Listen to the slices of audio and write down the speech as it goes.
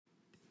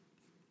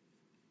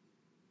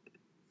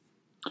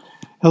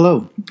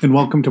Hello, and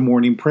welcome to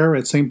morning prayer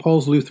at St.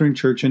 Paul's Lutheran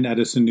Church in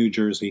Edison, New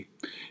Jersey.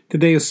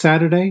 Today is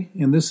Saturday,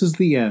 and this is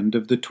the end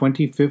of the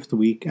 25th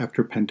week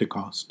after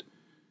Pentecost.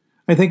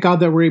 I thank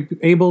God that we're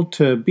able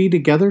to be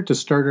together to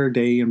start our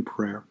day in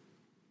prayer.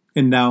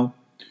 And now,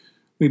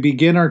 we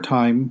begin our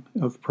time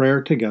of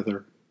prayer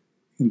together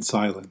in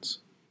silence.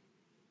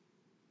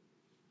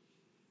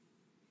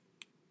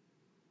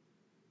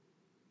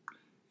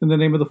 In the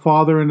name of the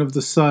Father, and of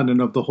the Son,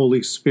 and of the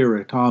Holy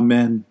Spirit.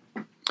 Amen.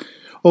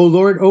 O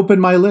Lord, open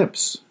my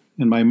lips,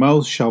 and my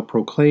mouth shall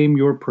proclaim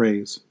your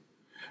praise.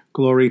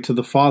 Glory to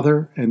the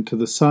Father, and to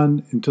the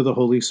Son, and to the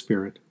Holy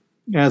Spirit,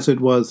 as it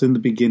was in the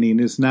beginning,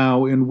 is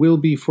now, and will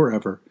be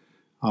forever.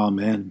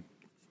 Amen.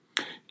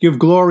 Give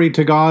glory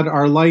to God,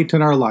 our light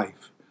and our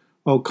life.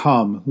 O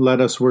come, let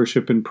us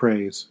worship and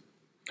praise.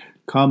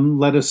 Come,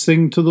 let us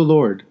sing to the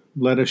Lord.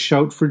 Let us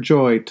shout for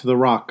joy to the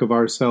rock of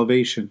our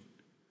salvation.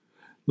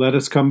 Let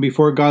us come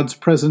before God's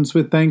presence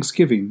with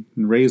thanksgiving,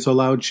 and raise a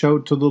loud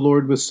shout to the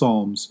Lord with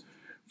psalms.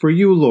 For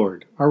you,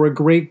 Lord, are a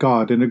great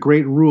God and a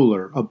great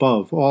ruler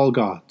above all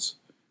gods.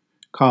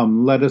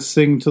 Come, let us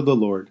sing to the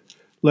Lord.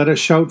 Let us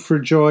shout for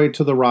joy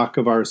to the rock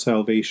of our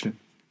salvation.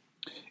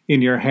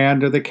 In your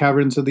hand are the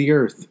caverns of the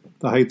earth.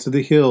 The heights of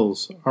the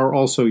hills are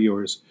also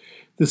yours.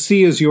 The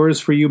sea is yours,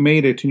 for you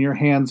made it, and your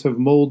hands have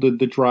molded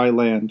the dry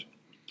land.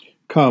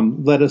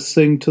 Come, let us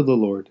sing to the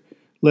Lord.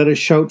 Let us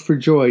shout for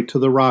joy to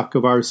the rock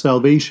of our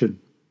salvation.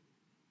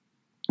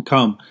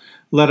 Come,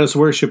 let us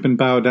worship and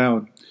bow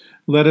down.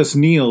 Let us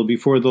kneel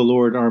before the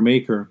Lord our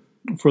Maker.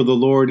 For the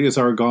Lord is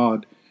our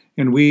God,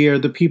 and we are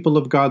the people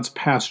of God's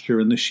pasture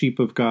and the sheep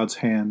of God's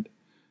hand.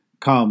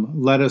 Come,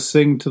 let us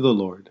sing to the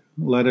Lord.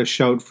 Let us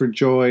shout for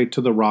joy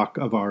to the rock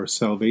of our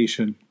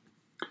salvation.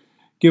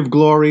 Give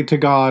glory to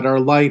God, our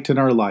light and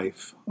our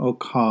life. O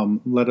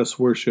come, let us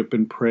worship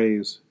and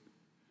praise.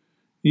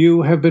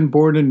 You have been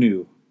born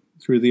anew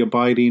through the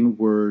abiding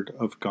word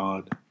of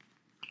God.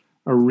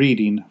 A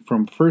reading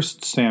from 1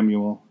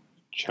 Samuel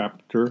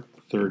chapter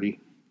 30.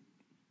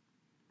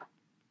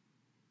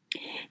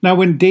 Now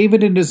when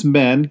David and his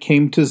men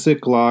came to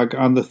Ziklag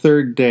on the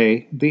third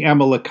day, the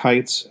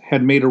Amalekites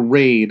had made a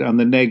raid on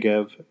the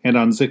Negev and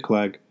on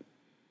Ziklag.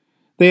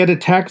 They had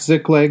attacked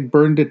Ziklag,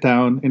 burned it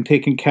down, and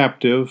taken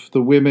captive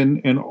the women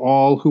and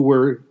all who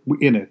were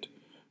in it,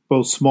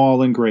 both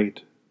small and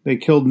great. They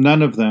killed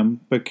none of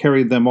them, but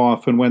carried them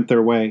off and went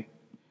their way.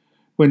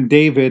 When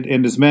David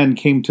and his men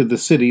came to the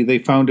city, they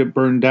found it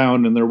burned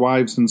down and their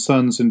wives and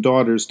sons and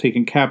daughters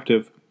taken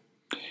captive.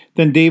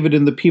 Then David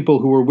and the people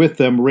who were with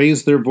them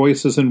raised their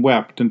voices and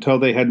wept until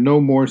they had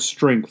no more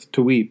strength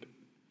to weep.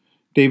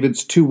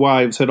 David's two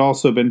wives had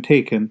also been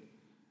taken,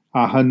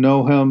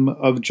 Ahinoam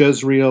of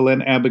Jezreel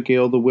and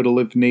Abigail, the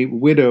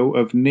widow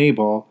of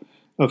Nabal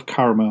of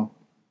Carmel.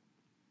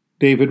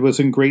 David was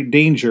in great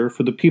danger,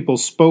 for the people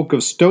spoke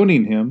of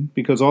stoning him,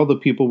 because all the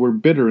people were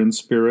bitter in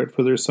spirit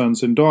for their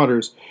sons and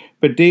daughters.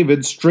 But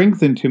David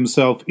strengthened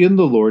himself in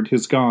the Lord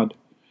his God.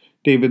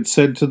 David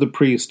said to the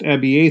priest,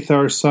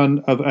 Abiathar,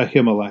 son of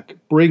Ahimelech,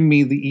 bring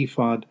me the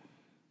ephod.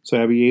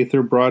 So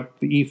Abiathar brought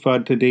the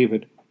ephod to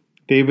David.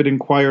 David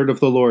inquired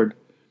of the Lord,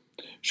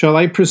 Shall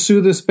I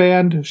pursue this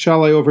band?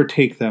 Shall I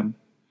overtake them?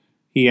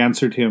 He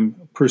answered him,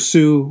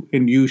 Pursue,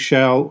 and you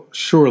shall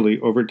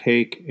surely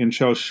overtake, and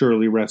shall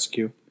surely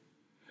rescue.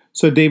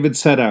 So David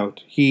set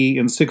out, he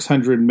and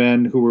 600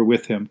 men who were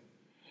with him.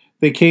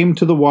 They came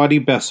to the Wadi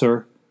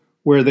Besser,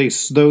 where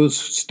those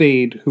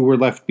stayed who were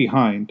left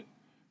behind.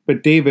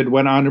 But David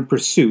went on in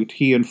pursuit,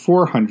 he and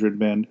 400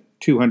 men.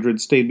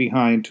 200 stayed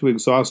behind, too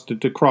exhausted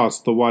to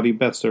cross the Wadi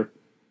Besser.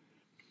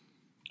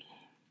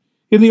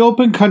 In the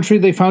open country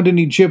they found an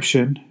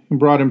Egyptian and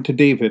brought him to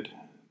David.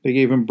 They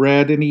gave him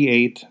bread and he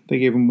ate. They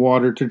gave him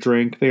water to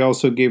drink. They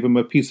also gave him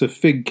a piece of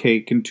fig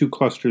cake and 2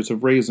 clusters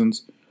of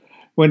raisins.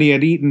 When he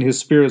had eaten, his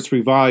spirits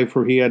revived,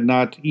 for he had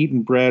not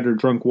eaten bread or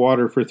drunk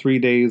water for 3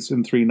 days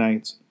and 3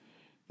 nights.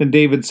 Then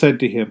David said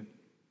to him,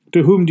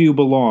 To whom do you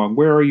belong?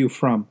 Where are you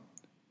from?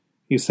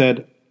 He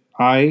said,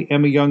 I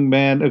am a young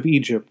man of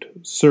Egypt,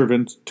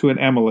 servant to an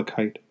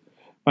Amalekite.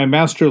 My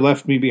master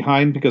left me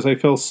behind because I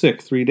fell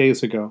sick 3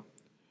 days ago.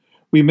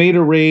 We made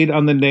a raid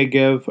on the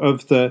Negev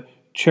of the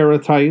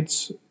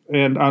Cherethites,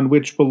 and on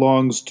which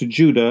belongs to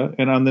Judah,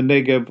 and on the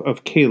Negev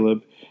of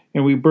Caleb,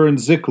 and we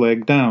burned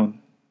Ziklag down.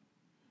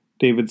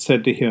 David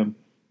said to him,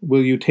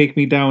 Will you take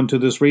me down to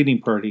this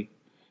raiding party?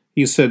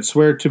 He said,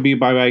 Swear to me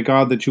by my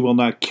God that you will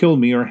not kill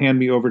me or hand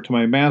me over to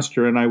my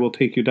master, and I will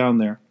take you down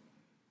there.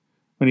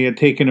 When he had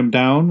taken him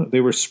down,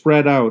 they were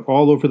spread out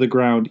all over the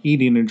ground,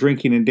 eating and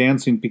drinking and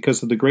dancing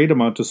because of the great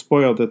amount of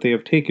spoil that they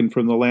have taken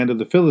from the land of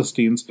the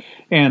Philistines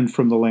and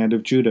from the land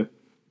of Judah.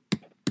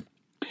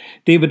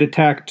 David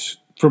attacked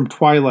from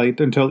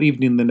twilight until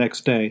evening the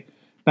next day.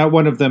 Not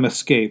one of them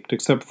escaped,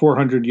 except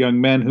 400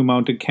 young men who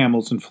mounted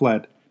camels and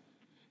fled.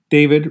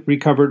 David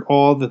recovered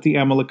all that the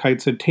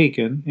Amalekites had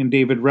taken, and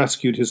David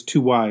rescued his 2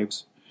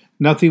 wives.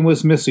 Nothing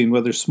was missing,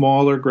 whether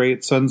small or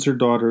great, sons or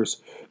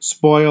daughters,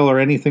 spoil or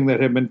anything that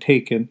had been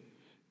taken.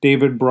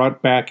 David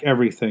brought back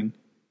everything.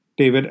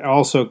 David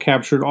also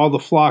captured all the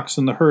flocks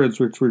and the herds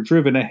which were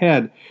driven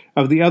ahead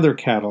of the other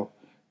cattle.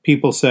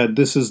 People said,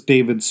 "This is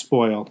David's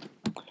spoil."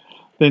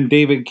 Then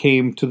David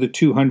came to the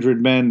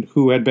 200 men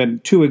who had been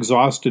too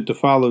exhausted to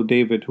follow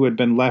David, who had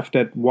been left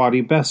at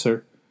Wadi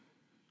Besser.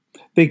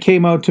 They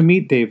came out to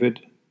meet David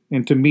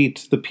and to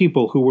meet the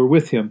people who were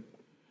with him.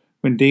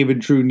 When David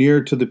drew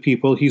near to the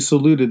people, he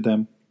saluted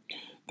them.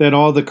 Then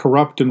all the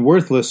corrupt and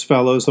worthless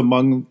fellows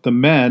among the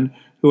men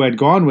who had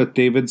gone with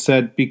David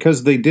said,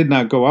 "Because they did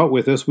not go out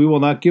with us, we will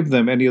not give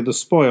them any of the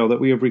spoil that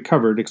we have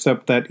recovered,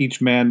 except that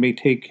each man may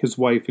take his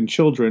wife and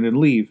children and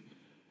leave."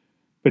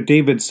 But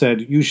David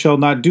said, "You shall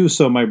not do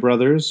so, my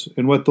brothers.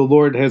 In what the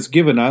Lord has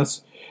given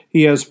us,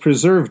 he has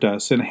preserved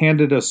us and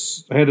handed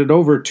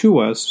over to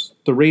us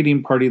the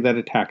raiding party that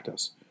attacked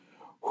us.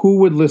 Who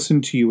would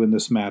listen to you in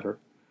this matter?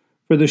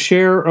 For the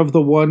share of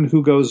the one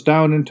who goes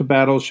down into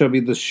battle shall be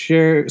the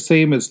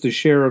same as the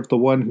share of the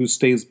one who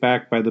stays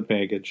back by the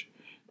baggage.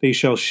 They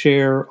shall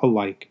share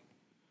alike."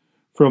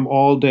 From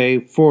all day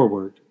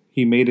forward,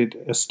 he made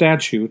it a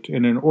statute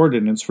and an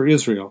ordinance for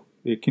Israel.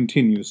 It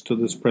continues to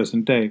this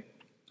present day.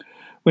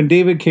 When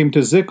David came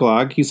to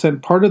Ziklag, he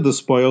sent part of the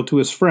spoil to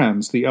his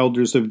friends, the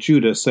elders of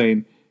Judah,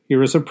 saying,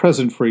 "Here is a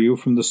present for you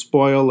from the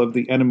spoil of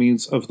the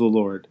enemies of the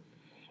Lord."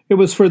 It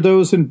was for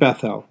those in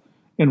Bethel,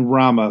 in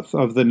Ramoth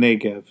of the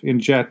Negev, in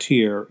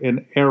Jatir,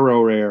 in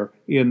Aroer,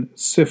 in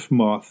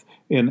Sifmoth,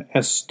 in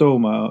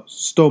Estomo,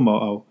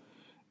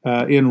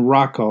 in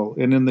Rachel,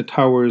 and in the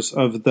towers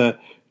of the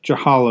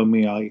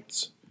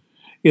Jehalamites,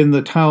 in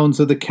the towns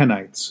of the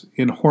Kenites,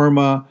 in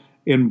Hormah,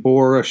 in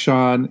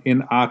Bor-Ashan,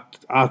 in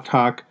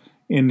Atak,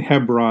 in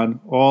Hebron,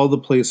 all the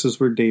places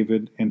where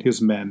David and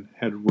his men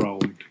had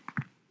roamed.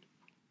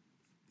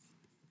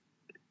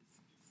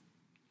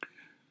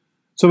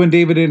 So when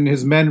David and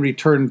his men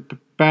returned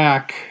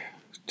back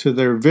to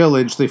their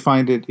village, they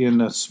find it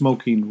in a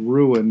smoking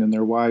ruin, and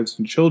their wives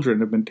and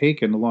children have been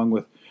taken, along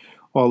with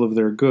all of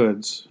their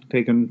goods,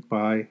 taken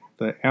by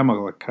the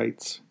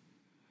Amalekites.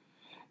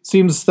 It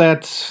seems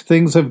that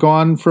things have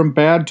gone from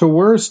bad to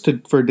worse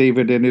for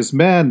David and his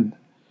men.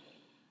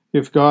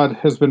 If God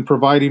has been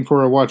providing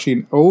for or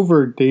watching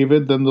over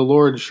David, then the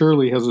Lord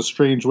surely has a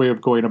strange way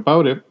of going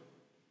about it,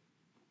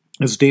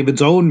 as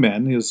David's own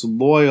men, his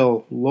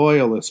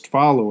loyalist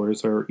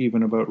followers, are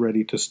even about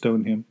ready to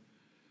stone him.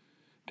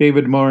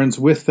 David mourns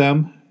with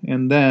them,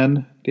 and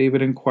then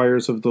David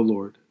inquires of the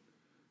Lord.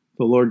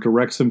 The Lord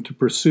directs him to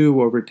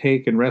pursue,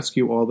 overtake, and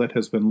rescue all that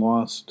has been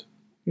lost.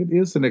 It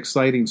is an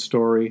exciting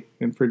story,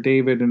 and for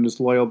David and his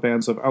loyal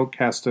bands of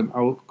outcasts and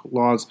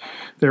outlaws,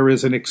 there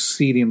is an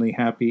exceedingly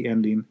happy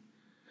ending.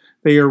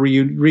 They are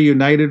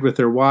reunited with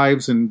their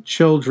wives and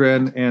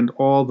children, and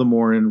all the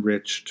more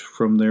enriched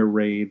from their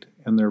raid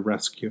and their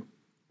rescue.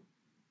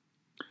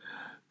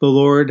 The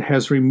Lord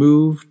has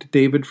removed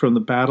David from the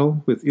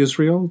battle with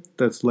Israel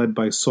that's led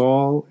by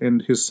Saul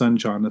and his son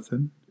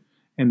Jonathan.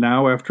 And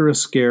now, after a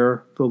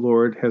scare, the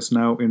Lord has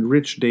now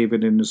enriched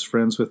David and his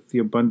friends with the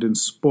abundant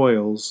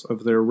spoils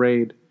of their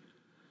raid.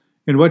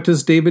 And what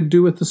does David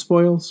do with the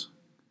spoils?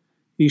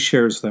 He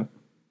shares them,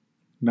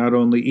 not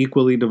only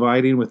equally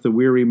dividing with the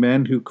weary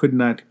men who could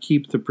not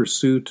keep the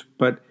pursuit,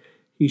 but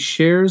he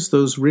shares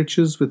those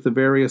riches with the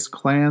various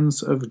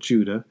clans of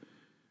Judah,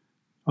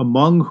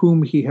 among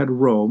whom he had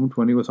roamed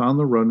when he was on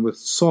the run with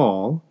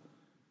Saul,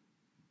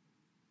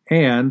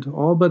 and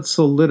all but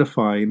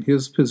solidifying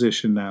his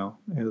position now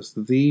as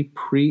the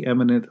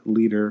preeminent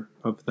leader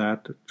of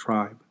that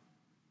tribe.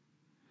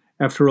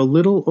 After a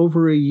little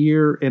over a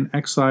year in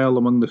exile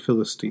among the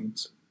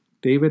Philistines,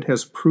 David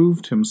has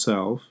proved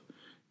himself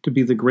to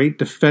be the great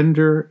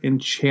defender and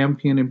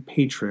champion and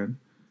patron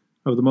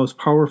of the most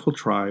powerful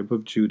tribe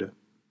of Judah.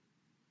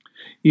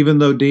 Even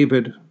though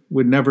David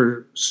would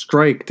never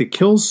strike to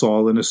kill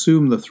Saul and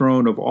assume the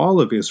throne of all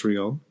of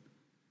Israel,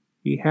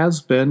 he has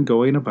been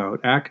going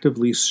about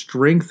actively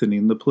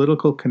strengthening the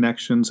political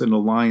connections and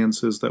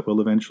alliances that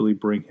will eventually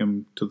bring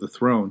him to the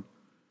throne.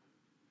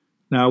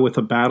 Now, with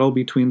a battle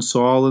between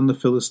Saul and the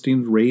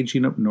Philistines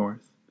raging up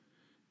north,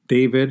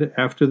 David,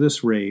 after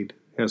this raid,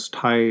 has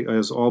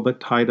all but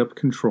tied up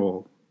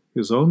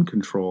his own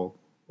control,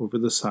 over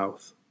the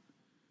south.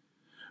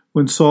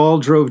 When Saul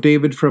drove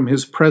David from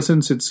his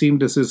presence, it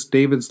seemed as if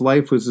David's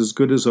life was as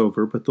good as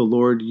over, but the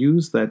Lord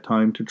used that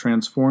time to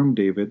transform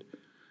David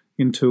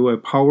into a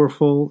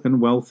powerful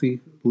and wealthy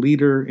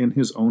leader in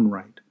his own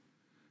right.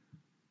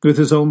 With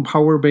his own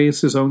power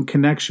base, his own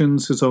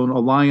connections, his own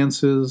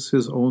alliances,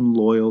 his own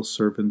loyal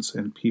servants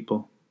and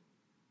people.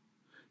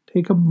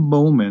 Take a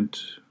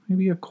moment,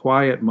 maybe a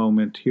quiet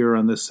moment here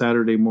on this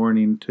Saturday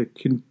morning, to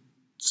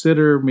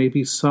consider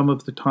maybe some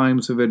of the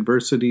times of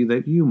adversity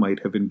that you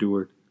might have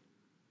endured.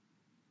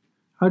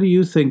 How do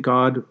you think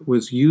God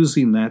was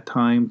using that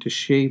time to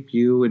shape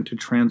you and to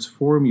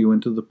transform you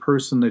into the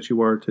person that you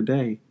are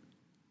today?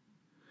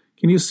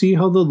 Can you see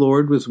how the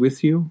Lord was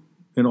with you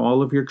in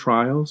all of your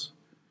trials,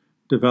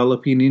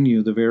 developing in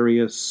you the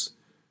various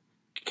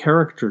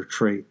character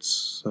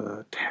traits,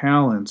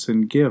 talents,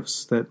 and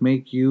gifts that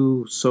make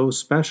you so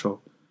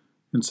special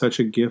and such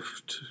a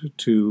gift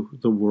to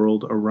the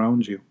world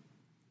around you?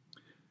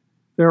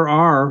 There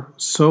are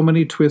so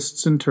many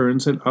twists and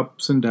turns and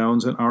ups and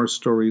downs in our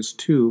stories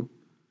too,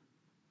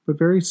 but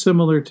very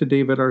similar to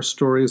David, our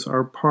stories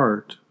are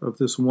part of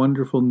this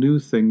wonderful new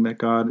thing that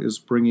God is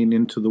bringing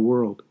into the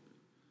world.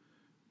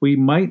 We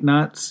might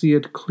not see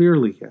it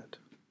clearly yet,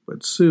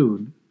 but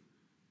soon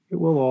it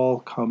will all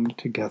come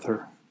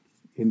together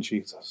in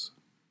Jesus.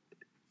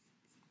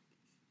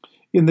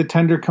 In the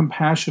tender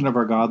compassion of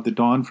our God, the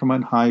dawn from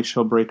on high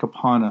shall break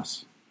upon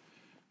us.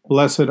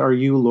 Blessed are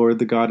you, Lord,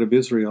 the God of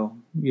Israel.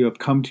 You have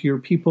come to your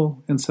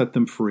people and set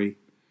them free.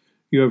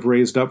 You have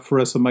raised up for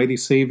us a mighty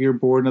Savior,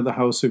 born of the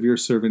house of your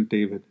servant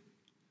David.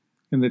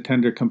 In the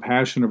tender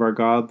compassion of our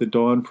God, the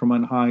dawn from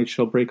on high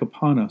shall break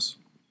upon us.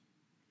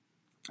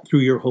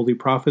 Through your holy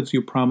prophets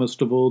you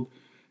promised of old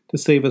to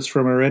save us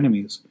from our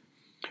enemies,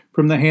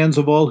 from the hands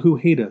of all who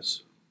hate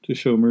us, to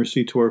show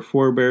mercy to our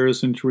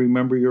forebears and to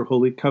remember your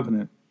holy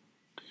covenant.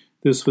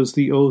 This was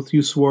the oath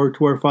you swore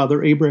to our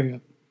father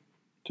Abraham,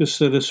 to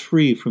set us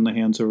free from the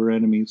hands of our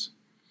enemies,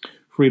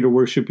 free to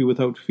worship you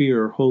without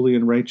fear, holy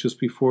and righteous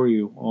before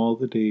you all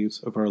the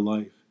days of our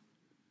life.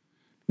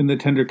 In the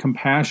tender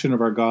compassion of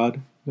our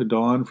God, the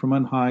dawn from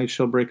on high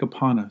shall break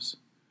upon us.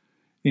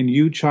 And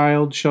you,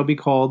 child, shall be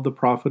called the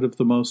prophet of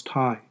the Most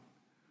High,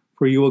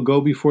 for you will go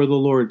before the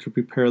Lord to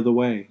prepare the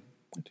way,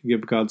 to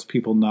give God's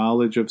people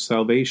knowledge of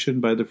salvation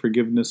by the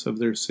forgiveness of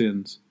their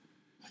sins.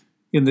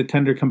 In the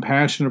tender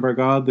compassion of our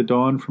God, the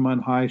dawn from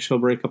on high shall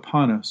break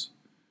upon us,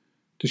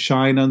 to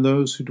shine on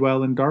those who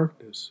dwell in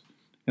darkness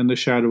and the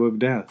shadow of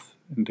death,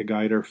 and to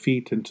guide our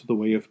feet into the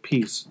way of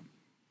peace.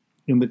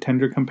 In the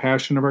tender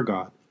compassion of our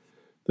God,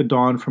 the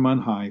dawn from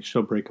on high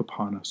shall break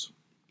upon us.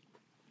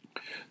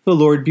 The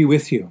Lord be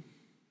with you.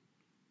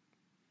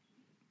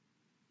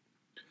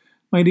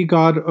 Mighty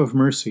God of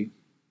mercy,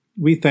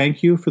 we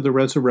thank you for the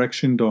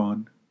resurrection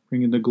dawn,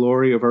 bringing the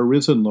glory of our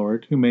risen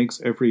Lord, who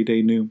makes every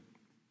day new.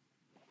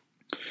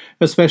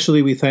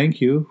 Especially we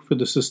thank you for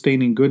the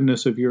sustaining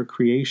goodness of your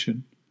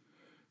creation,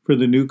 for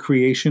the new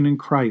creation in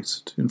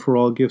Christ, and for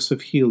all gifts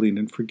of healing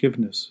and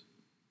forgiveness,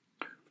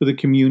 for the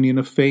communion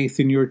of faith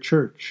in your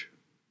church,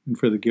 and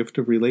for the gift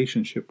of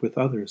relationship with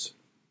others.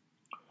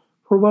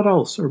 For what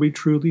else are we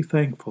truly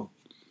thankful?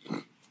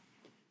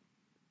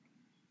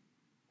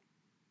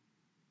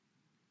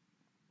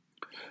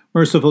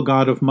 Merciful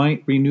God of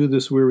might, renew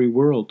this weary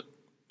world,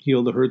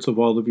 heal the hurts of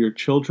all of your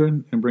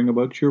children, and bring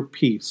about your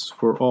peace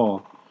for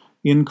all,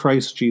 in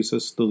Christ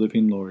Jesus, the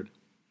living Lord.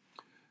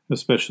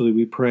 Especially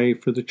we pray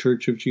for the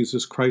Church of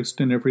Jesus Christ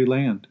in every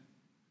land,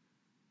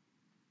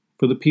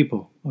 for the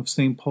people of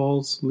St.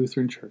 Paul's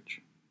Lutheran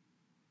Church,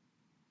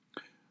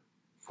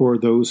 for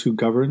those who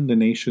govern the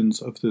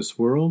nations of this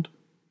world,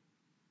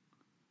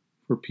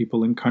 for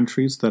people in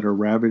countries that are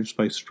ravaged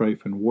by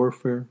strife and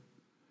warfare,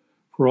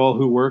 for all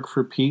who work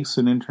for peace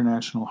and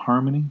international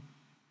harmony,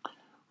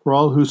 for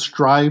all who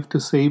strive to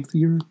save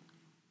the earth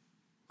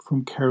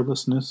from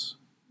carelessness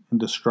and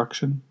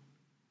destruction.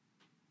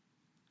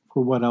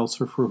 For what else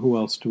or for who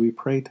else do we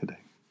pray today?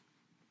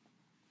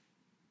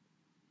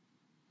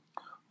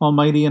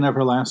 Almighty and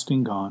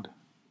everlasting God,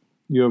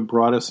 you have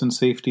brought us in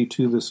safety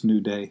to this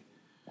new day.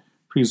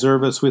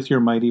 Preserve us with your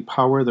mighty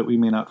power that we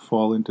may not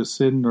fall into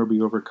sin nor be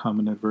overcome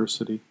in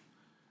adversity.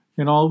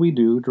 In all we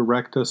do,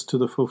 direct us to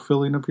the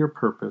fulfilling of your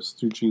purpose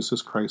through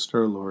Jesus Christ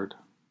our Lord.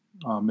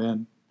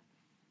 Amen.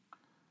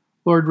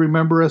 Lord,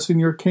 remember us in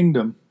your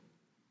kingdom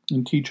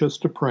and teach us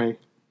to pray.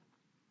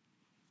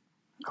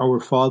 Our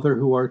Father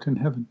who art in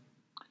heaven,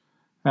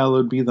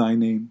 hallowed be thy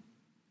name.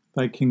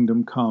 Thy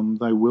kingdom come,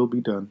 thy will be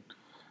done,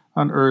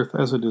 on earth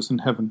as it is in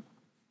heaven.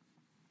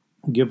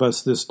 Give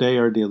us this day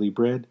our daily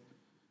bread.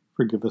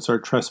 Forgive us our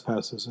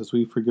trespasses as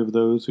we forgive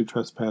those who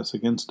trespass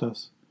against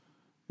us.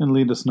 And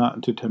lead us not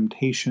into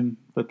temptation,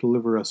 but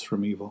deliver us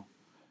from evil.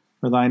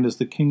 For thine is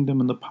the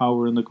kingdom and the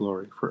power and the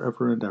glory,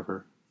 forever and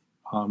ever.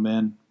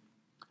 Amen.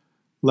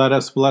 Let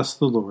us bless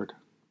the Lord.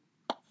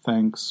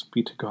 Thanks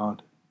be to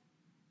God.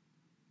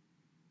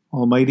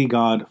 Almighty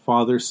God,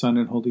 Father, Son,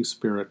 and Holy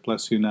Spirit,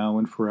 bless you now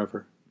and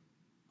forever.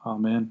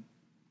 Amen.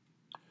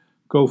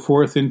 Go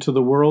forth into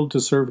the world to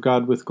serve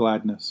God with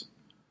gladness.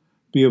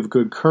 Be of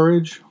good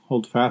courage,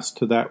 hold fast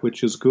to that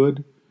which is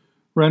good,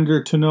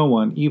 render to no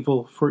one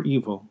evil for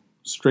evil,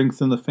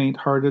 strengthen the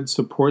faint-hearted,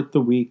 support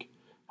the weak,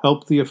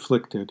 help the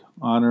afflicted,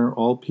 honor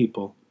all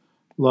people,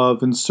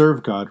 love and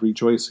serve God,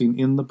 rejoicing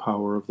in the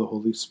power of the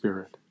Holy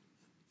Spirit.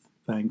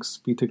 Thanks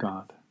be to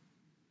God.